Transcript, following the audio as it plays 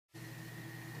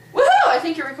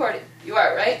think you're recording. You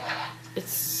are, right? It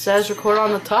says record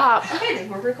on the top. Okay, then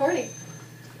we're recording.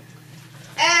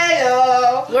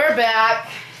 Hello! We're back.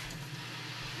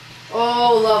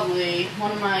 Oh, lovely.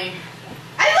 One of my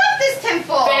I love this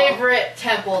temple! favorite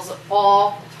temples of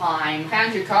all time.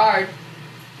 Found your card.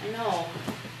 I know.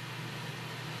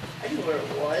 I knew where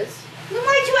it was. Then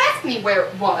why'd you ask me where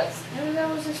it was? Maybe that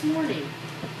was this morning.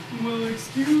 Well,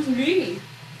 excuse me.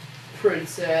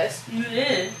 Princess.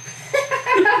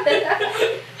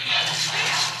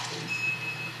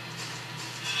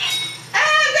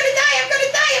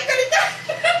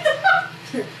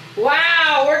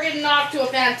 Wow, we're getting off to a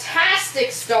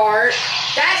fantastic start.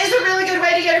 That is a really good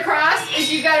way to get across,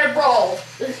 is you gotta roll.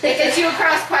 It gets you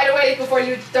across quite a ways before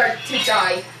you start to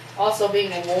die. Also,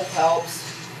 being a wolf helps.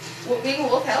 Well, being a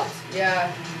wolf helps?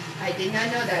 Yeah. I did not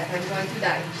know that. I'm going to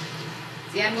die.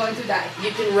 See, I'm going to die.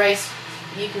 You can race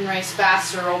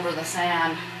faster over the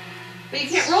sand. But you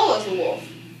can't roll as a wolf.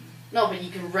 No, but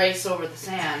you can race over the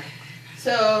sand.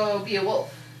 So, be a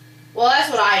wolf. Well,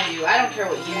 that's what I do. I don't care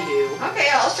what you do. Okay,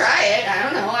 I'll try it. I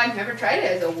don't know. I've never tried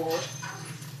it as a wolf.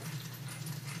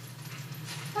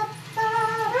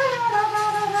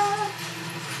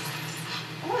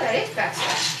 Oh, that is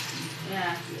faster.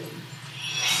 Yeah.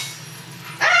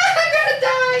 Ah, I'm gonna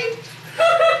die!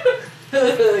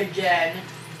 Again.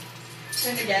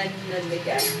 And again, and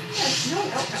again. No.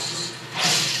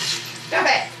 Stop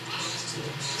it!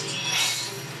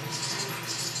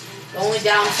 The only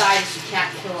downside is you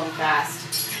can't kill them fast.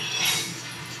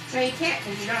 No, you can't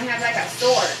because you don't have like a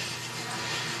sword.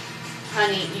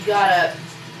 Honey, you gotta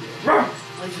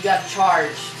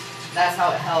charge. That's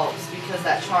how it helps, because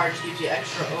that charge gives you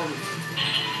extra oomph.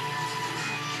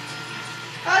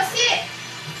 Oh shit!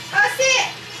 Oh shit!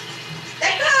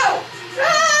 Let go!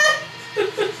 Run!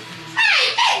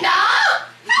 Hey, no!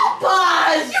 Help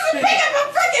us! You can pick up a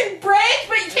freaking bridge,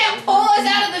 but you can't pull us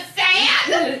out of the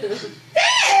sand! By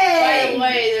Dang! the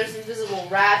way, there's invisible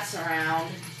rats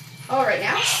around. Oh, right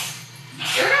now?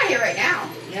 You're not here right now.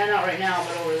 Yeah, not right now,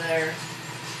 but over there.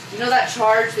 You know that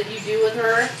charge that you do with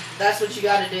her? That's what you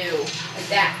gotta do. Like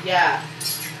that. Yeah.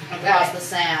 Across the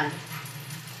sand.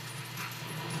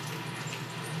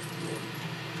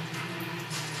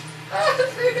 Oh,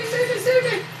 sleeping.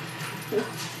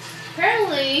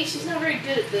 Apparently, she's not very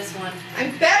good at this one.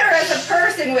 I'm better as a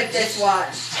person with this one.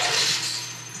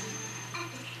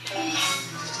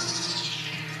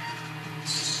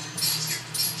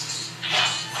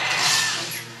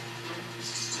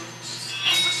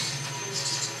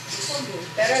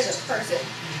 Better as a person.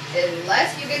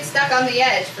 Unless you get stuck on the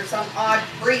edge for some odd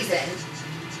reason.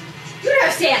 You'd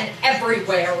have sand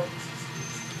everywhere.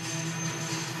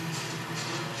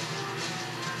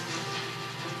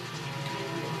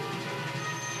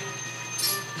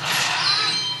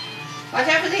 Watch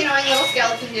out for the annoying little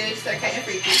skeleton dudes. They're kind of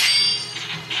freaky.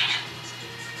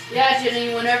 Yeah,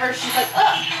 Jenny, whenever she's like,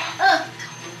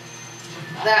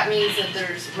 that means that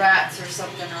there's rats or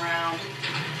something around.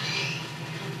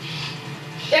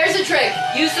 There's a trick.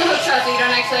 Use the hook shot so you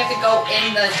don't actually have to go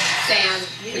in the sand.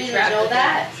 You didn't know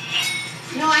that?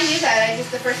 No, I knew that.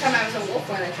 The first time I was a wolf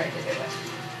when I tried to do it.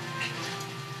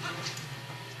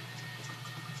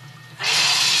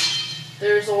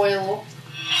 There's oil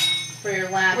for your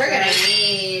lamp. We're gonna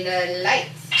need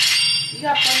lights. You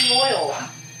got plenty of oil.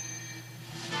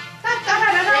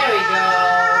 There we go.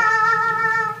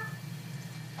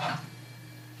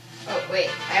 Oh, wait.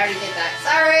 I already did that.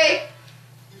 Sorry!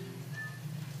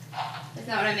 That's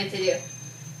not what I meant to do.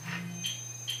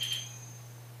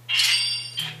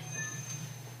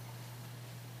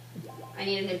 I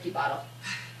need an empty bottle.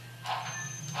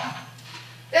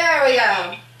 There we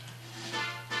go.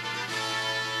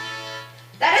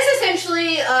 That is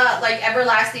essentially like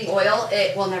everlasting oil.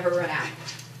 It will never run out.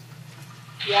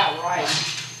 Yeah, right.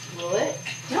 Will it?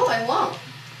 No, it won't.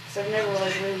 Because I've never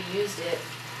like really used it.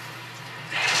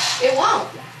 It won't.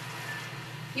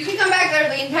 You can come back there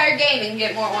the entire game and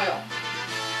get more oil.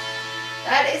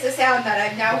 That is a sound that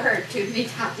I've now heard too many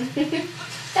times.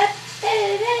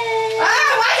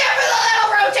 Ah, watch out for the little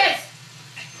roaches!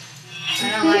 I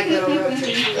don't like little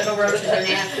roaches. Little roaches are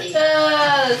nasty.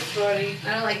 That's funny. I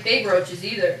don't like big roaches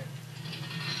either.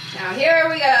 Now here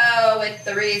we go with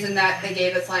the reason that they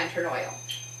gave us lantern oil.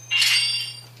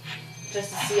 Just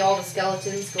to see all the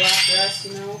skeletons go after us,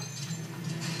 you know?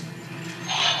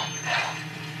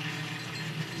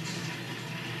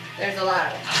 There's a lot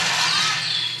of them.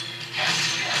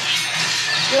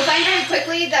 You'll find very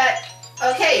quickly that,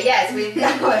 okay, yes, we've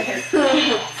got it.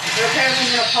 They're apparently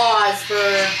going to pause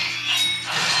for...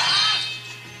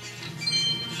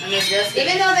 And they're just...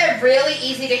 Even though they're really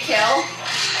easy to kill,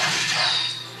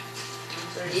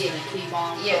 They're just gonna keep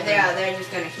on coming. Yeah, they're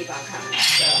just gonna keep on coming.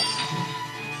 So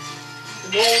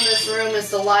the goal in this room is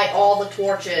to light all the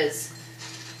torches.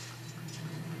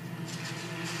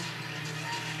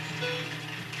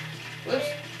 Whoops,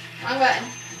 wrong button.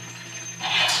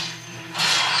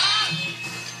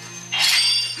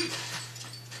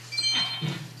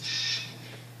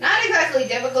 Not exactly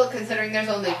difficult considering there's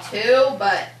only 2,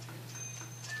 but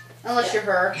Unless you're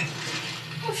her.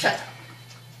 oh, shut up.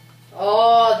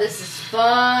 Oh, this is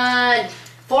fun.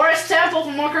 Forest Temple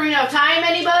from Ocarina of Time,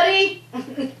 anybody?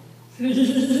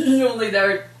 Only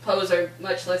their pose are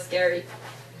much less scary.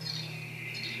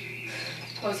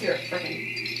 Pose here are freaking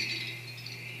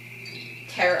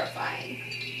terrifying.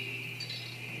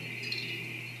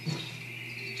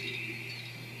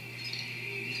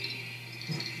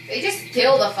 They just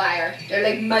steal the fire. They're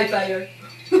like, my fire.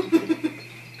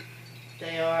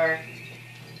 They are.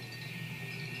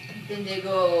 Then they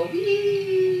go, we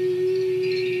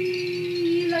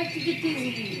like to get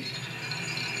dizzy.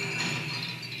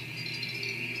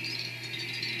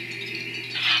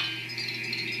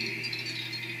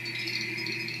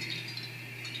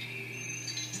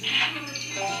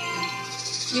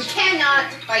 You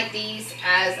cannot fight these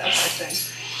as a person.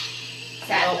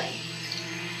 Sadly.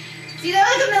 See, they're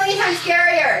like a million times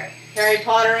scarier. Harry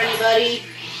Potter, anybody?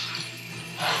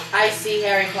 I see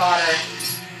Harry Potter.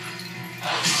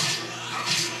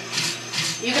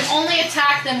 You can only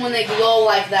attack them when they glow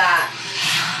like that.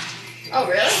 Oh,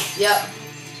 really? Yep.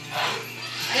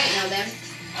 I didn't know them.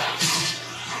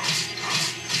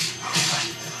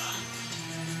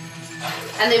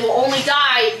 And they will only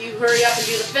die if you hurry up and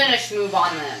do the finish move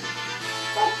on them.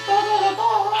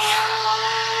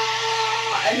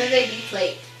 And then they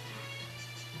deflate.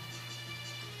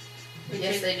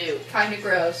 Yes, they do. Kind of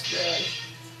gross, really.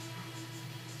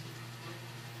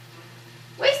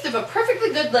 Waste of a perfectly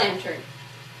good lantern.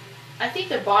 I think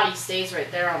their body stays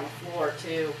right there on the floor,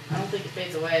 too. I don't think it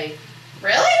fades away.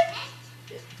 Really?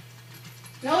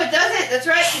 No, it doesn't. That's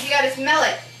right, because you gotta smell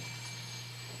it.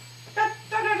 Da,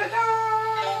 da, da, da,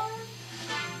 da.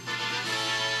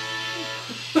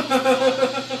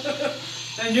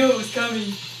 I knew it was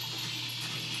coming.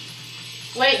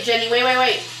 Wait, Jenny, wait.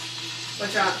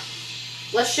 What's wrong?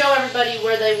 Let's show everybody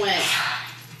where they went.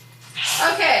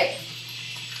 Okay.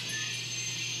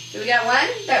 So we got one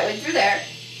that went through there.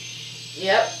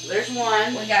 Yep, there's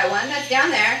one. We got one that's down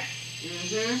there.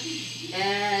 Mm-hmm.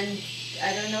 And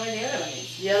I don't know where the other one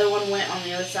is. The other one went on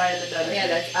the other side of the dungeon. Yeah,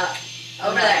 that's up.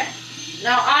 Over there.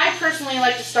 Now, I personally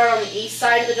like to start on the east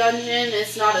side of the dungeon.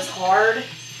 It's not as hard.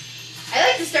 I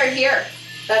like to start here.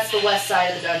 That's the west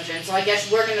side of the dungeon. So I guess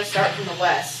we're going to start from the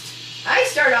west. I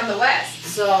start on the west.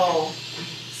 So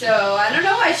I don't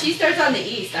know why she starts on the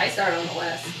east. I start on the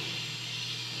west.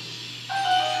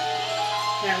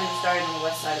 apparently starting on the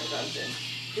west side of the dungeon.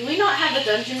 Do we not have the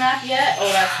dungeon map yet?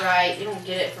 Oh, that's right. You don't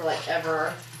get it for like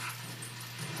ever.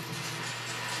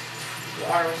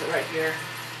 Or was it right here?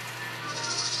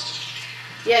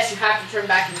 Yes, you have to turn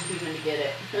back in the human to get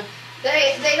it.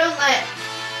 They don't let...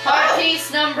 Heart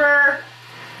piece number...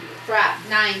 Crap.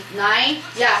 9. 9?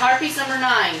 Yeah, heart piece number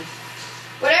 9.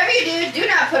 Whatever you do, do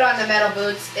not put on the metal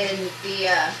boots in the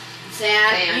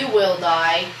Sand. You will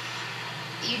die.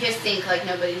 You just think like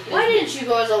nobody's business. Why didn't you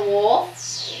go as a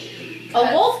wolf?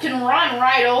 A wolf can run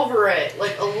right over it,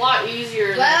 like a lot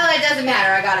easier. Well, it doesn't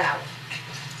matter. I got out.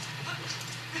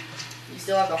 You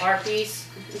still have the heart piece?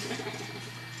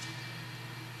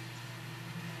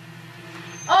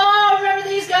 Oh, remember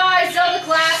these guys? Zelda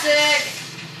Classic.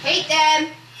 Hate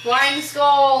them. Flying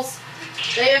Skulls.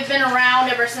 They have been around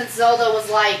ever since Zelda was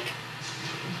like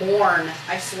born,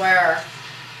 I swear.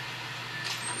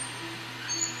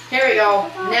 Here we go.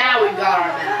 Now we've got our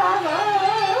map.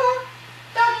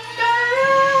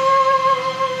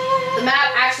 The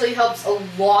map actually helps a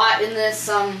lot in this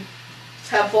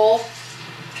temple.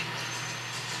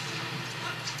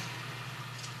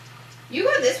 You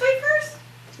go this way first?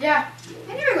 Yeah.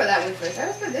 I never go that way first. I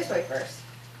always go this way first.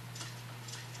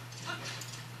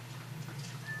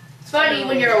 It's funny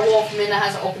when you're a wolf, Minna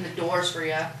has to open the doors for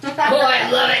you. Oh,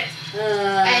 I love it.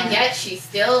 And And yet she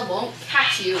still won't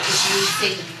catch you if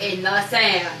you sink in the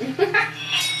sand.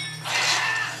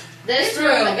 this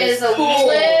room is a cool.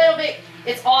 little bit,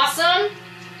 it's awesome,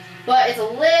 but it's a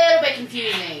little bit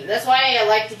confusing. That's why I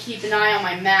like to keep an eye on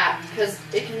my map, because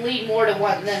it can lead more to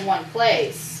than one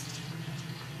place.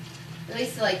 At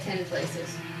least to like 10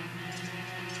 places.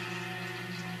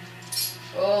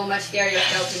 Oh, much scarier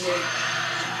skeleton dude.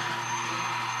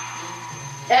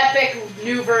 Epic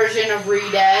new version of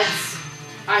Redeads.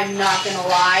 I'm not gonna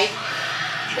lie.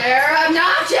 They're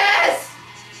obnoxious!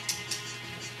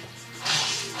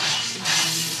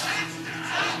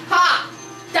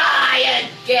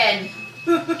 again.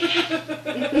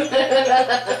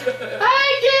 I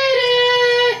did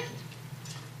it!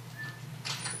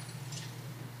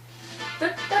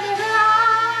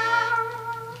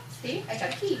 See, I got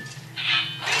a key.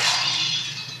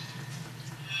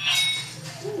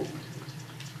 Ooh.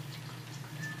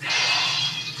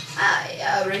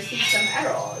 I received some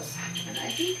arrows, and I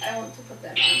think I want to put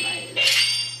them on my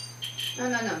list. No.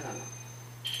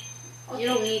 Okay. You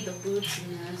don't need the boots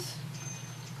in this.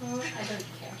 Well, I don't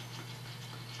care.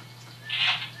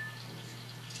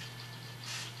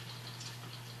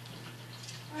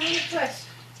 Why did it twist?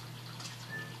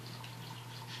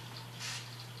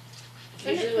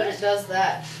 Usually when it does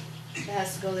that, it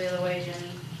has to go the other way,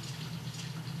 Jenny.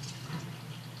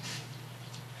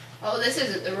 Oh, this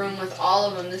isn't the room with all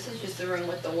of them. This is just the room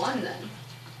with the one, then.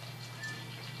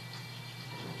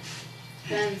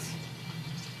 Depends.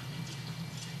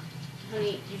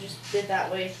 Honey, you just did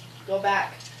that way. Go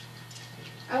back.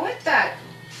 I went back.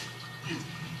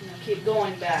 No, keep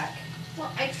going back.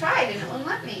 Well, I tried and it wouldn't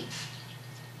let me.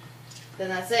 Then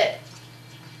that's it.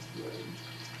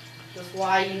 That's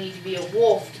why you need to be a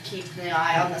wolf to keep an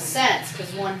eye on the scents,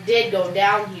 because one did go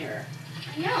down here.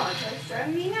 I know, it's just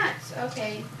driving me nuts.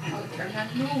 Okay, I'll turn down.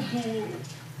 No.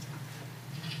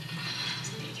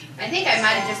 I think I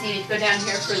might have just needed to go down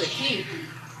here for the key.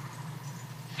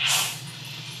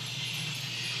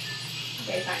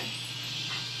 Okay, fine.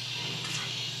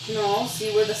 No,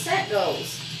 see where the scent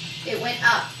goes. It went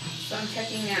up, so I'm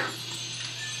checking now.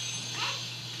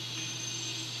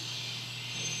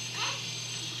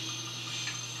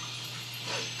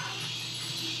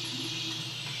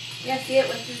 Yeah, see, it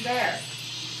went through there.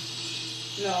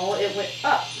 No, it went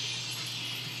up.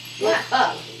 Yeah. Look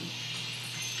up.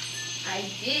 I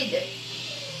did.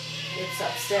 It's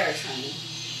upstairs, honey.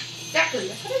 Exactly,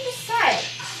 that's what I just said.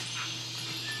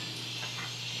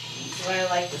 That's why I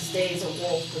like to stay as a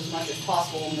wolf as much as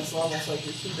possible in this level, so I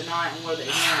can keep an eye on where they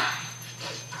went.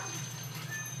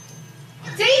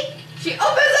 See? She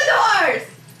opens the doors!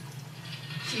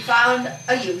 She found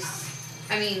a use.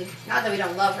 I mean, not that we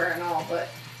don't love her and all, but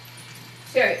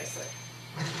seriously.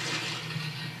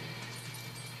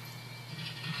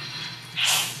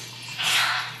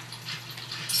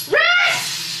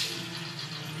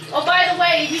 Oh, by the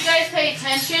way, if you guys pay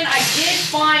attention, I did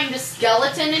find a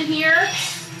skeleton in here,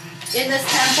 in this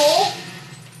temple.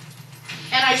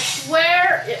 And I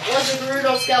swear it was a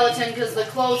Gerudo skeleton because the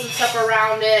clothes and stuff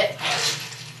around it.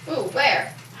 Ooh,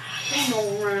 where? I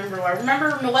don't remember where.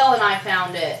 Remember Noelle and I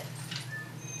found it.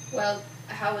 Well,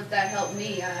 how would that help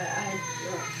me?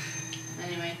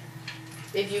 Anyway,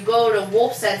 if you go to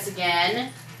Wolf Sense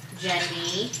again,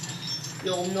 Jenny,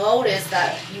 you'll notice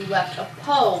that you left a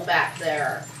Poe back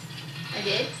there. I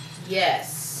did?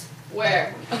 Yes.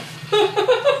 Where?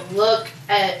 Look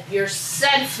at your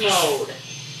sense mode.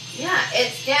 Yeah,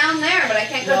 it's down there, but I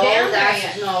can't go down there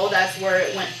yet. No, that's where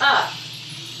it went up.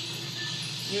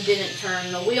 You didn't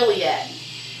turn the wheel yet.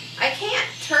 I can't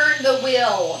turn the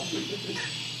wheel.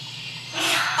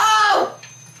 Oh!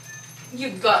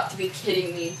 You've got to be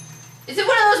kidding me. Is it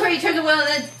one of those where you turn the wheel and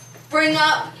then bring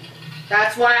up?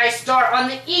 That's why I start on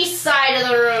the east side of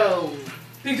the room.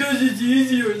 Because it's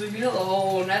easier. Leave me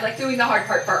alone. I like doing the hard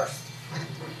part first.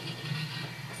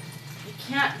 You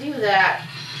can't do that.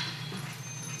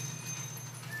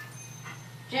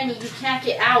 Jenny, you can't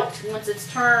get out once it's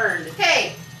turned.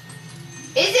 Hey,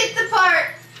 is it the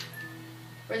part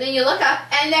where then you look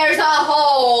up and there's a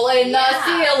hole in the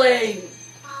ceiling?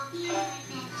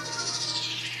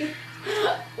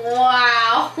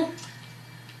 Wow.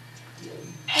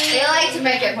 They like to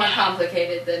make it more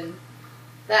complicated than...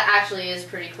 That actually is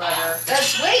pretty clever.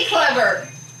 That's way clever.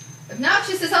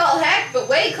 Obnoxious as all heck, but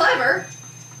way clever.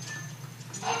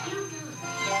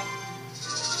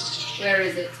 Where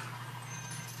is it?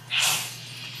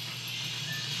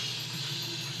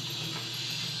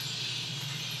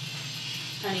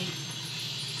 Honey.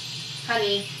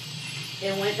 Honey,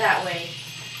 it went that way.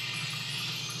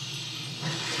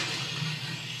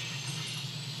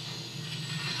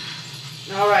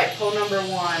 Alright, Poe number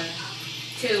 1.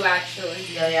 2, actually.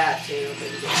 Yeah, 2.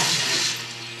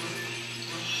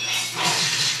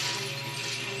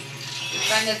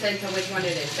 Find this into which one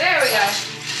it is. There we go.